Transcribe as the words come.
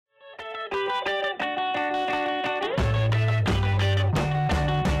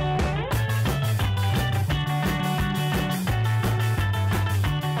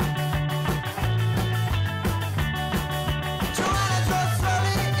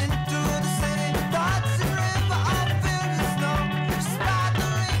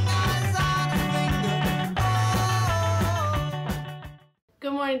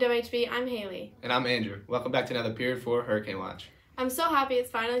morning, WHB. I'm Haley. And I'm Andrew. Welcome back to another Period 4 Hurricane Watch. I'm so happy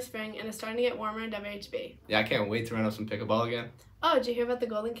it's finally spring and it's starting to get warmer in WHB. Yeah, I can't wait to run up some pickleball again. Oh, did you hear about the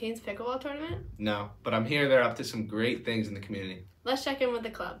Golden Canes pickleball tournament? No, but I'm here they're up to some great things in the community. Let's check in with the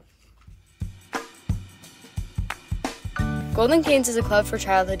club. Golden Canes is a club for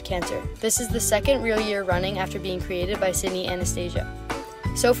childhood cancer. This is the second real year running after being created by Sydney Anastasia.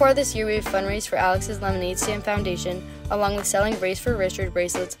 So far this year we have fundraised for Alex's Lemonade Stand Foundation, along with selling Brace for Richard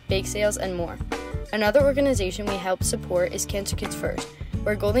bracelets, bake sales, and more. Another organization we help support is Cancer Kids First,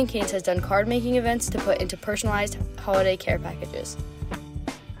 where Golden Canes has done card making events to put into personalized holiday care packages.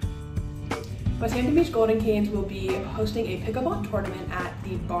 West Hampton Beach Golden Canes will be hosting a pickleball tournament at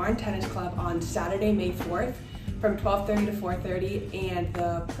the Barn Tennis Club on Saturday, May 4th from 12:30 to 4:30, and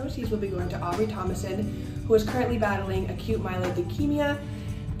the proceeds will be going to Aubrey Thomason, who is currently battling acute myeloid leukemia,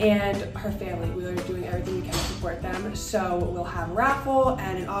 and her family. We are doing everything we can to support them. So we'll have a raffle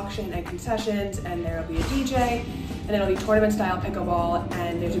and an auction and concessions, and there'll be a DJ, and it'll be tournament style pickleball,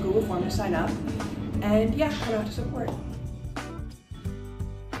 and there's a Google form to sign up. And yeah, come out to support.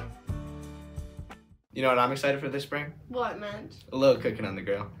 You know what I'm excited for this spring? What, Matt? A little cooking on the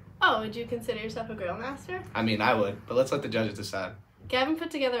grill. Oh, would you consider yourself a grill master? I mean, I would, but let's let the judges decide. Gavin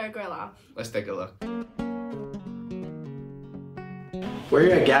put together a grill off. Let's take a look. We're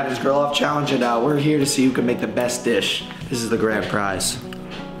here at Gavin's Grill Off Challenge, and we're here to see who can make the best dish. This is the grand prize.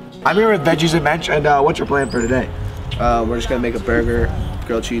 I'm here with Veggies and Mensch, and what's your plan for today? We're just gonna make a burger,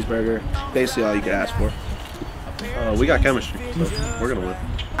 grilled cheeseburger, basically all you could ask for. We got chemistry, so we're gonna win.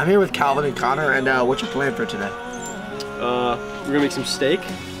 I'm here with Calvin and Connor, and what's your plan for today? We're gonna make some steak,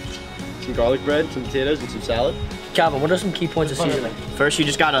 some garlic bread, some potatoes, and some salad. Calvin, what are some key points of seasoning? First, you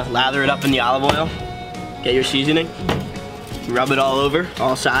just gotta lather it up in the olive oil, get your seasoning, rub it all over,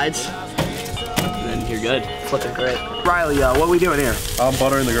 all sides, and then you're good. It's looking great. Riley, what are we doing here? I'm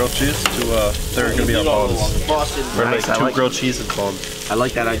buttering the grilled cheese to, they're gonna be on buns. Boston. We're gonna Nice, make I two like grilled cheese and buns. I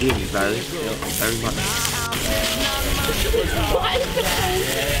like that idea, Riley. Very much.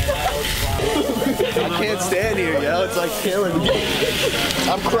 I can't stand here, yo. It's like killing me.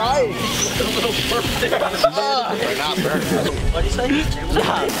 I'm crying. Not burnt. What'd you say?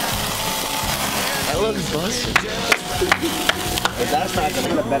 I love this bus. But that's not gonna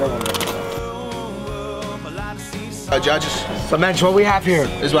be a better one. Judges, So, Mensch, what we have here?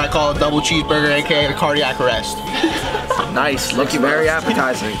 this is what I call a double cheeseburger, aka a cardiac arrest. Nice, looking very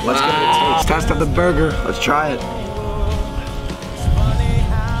appetizing. Let's give it a taste. Test of the burger. Let's try it.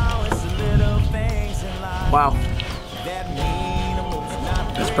 Wow.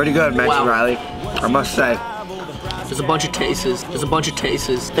 It's pretty good, Mensch and Riley, I must say. There's a bunch of tastes. There's a bunch of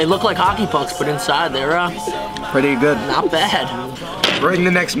tastes. They look like hockey pucks, but inside they're Pretty good. not bad. Bring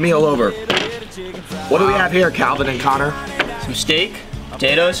the next meal over. What do we have here, Calvin and Connor? Some steak,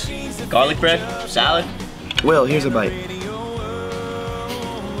 potatoes, garlic bread, salad. Will, here's a bite.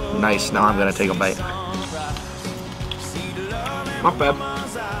 Nice, now I'm gonna take a bite. Not bad.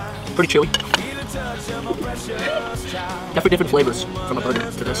 Pretty chewy. Definitely different flavors from a burger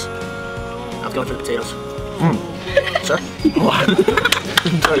to this. I was going for the potatoes. Sir?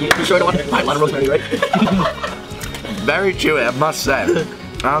 You sure don't want a lot of rosemary, right? Very chewy, I must say.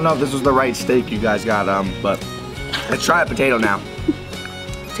 I don't know if this was the right steak you guys got, but let's try a potato now.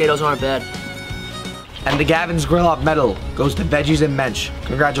 Potatoes aren't bad. And the Gavin's Grill Off medal goes to Veggies and Mensch.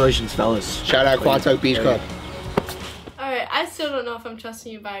 Congratulations, fellas. Shout out Quantuck Beach Club. Alright, I still don't know if I'm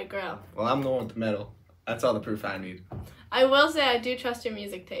trusting you by a grill. Well, I'm the one with the medal. That's all the proof I need. I will say I do trust your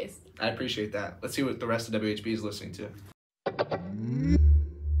music taste. I appreciate that. Let's see what the rest of WHB is listening to.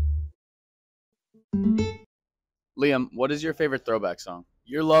 Liam, what is your favorite throwback song?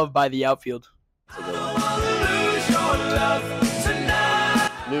 Your Love by The Outfield.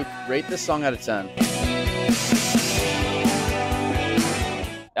 Luke, rate this song out of 10.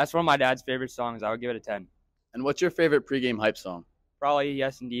 That's one of my dad's favorite songs. I would give it a 10. And what's your favorite pregame hype song? Probably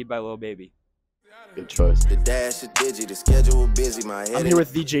Yes Indeed by Lil Baby. Good choice. The dash is digi, the schedule busy, my head. I'm here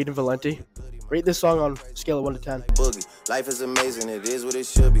with the Jaden Valenti. Rate this song on a scale of 1 to 10. Boogie. Life is amazing, it is what it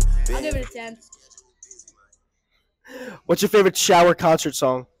should be. I'll give it a 10. What's your favorite shower concert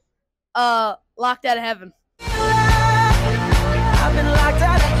song? Locked Out of Heaven.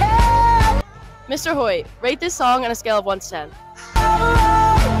 Mr. Hoyt, rate this song on a scale of 1 to 10.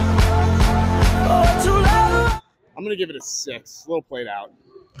 I'm gonna give it a 6. A little played out.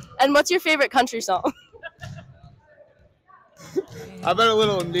 And what's your favorite country song? I bet a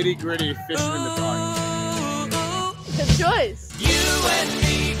little nitty gritty fishing in the dark. Good choice. You and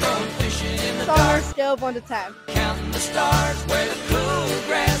me go fishing in the dark. Scale of 1 to 10. Count the stars where the cool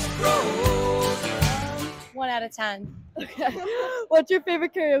grass grows. 1 out of 10. Okay. What's your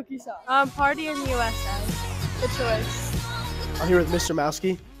favorite karaoke song? Party in the USA. Good choice. I'm here with Mr.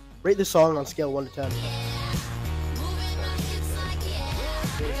 Mowski. Rate this song on a scale of 1 to 10.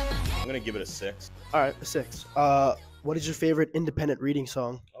 I'm gonna give it a 6. All right, a 6. What is your favorite independent reading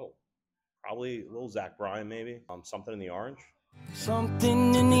song? Oh, probably Lil Zach Bryan, maybe. Something in the Orange.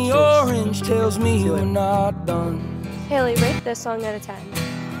 Something in the orange tells me you're not done. Haley, rate this song out of 10.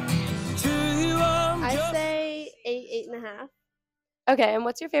 I say 8, 8.5. Okay, and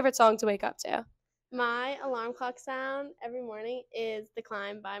what's your favorite song to wake up to? My alarm clock sound every morning is The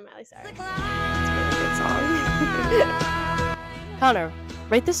Climb by Miley Cyrus. Good song. Connor,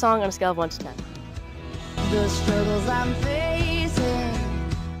 rate this song on a scale of 1 to 10. The struggles I'm facing.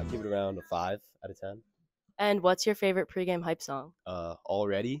 I'd give it around a 5 out of 10. And what's your favorite pregame hype song?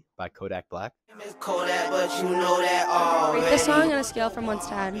 Already by Kodak Black. It's Kodak, but you know that already. Rate this song on a scale from 1 to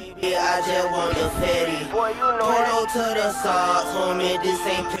 10. Baby, I just want the fatty. Boy, you know Polo to the socks, homie, this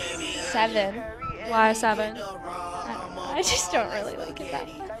ain't pretty. 7. Why 7? I don't know. I just don't really like it that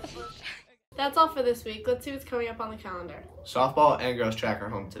much. That's all for this week. Let's see what's coming up on the calendar. Softball and girls track are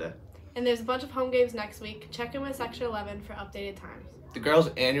home today. And there's a bunch of home games next week. Check in with Section 11 for updated times. The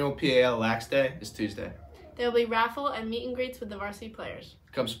girls' annual PAL Lax Day is Tuesday. There will be raffle and meet and greets with the varsity players.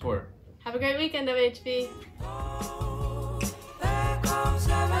 Come support. Have a great weekend, WHB. There comes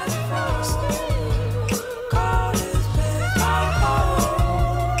heaven first.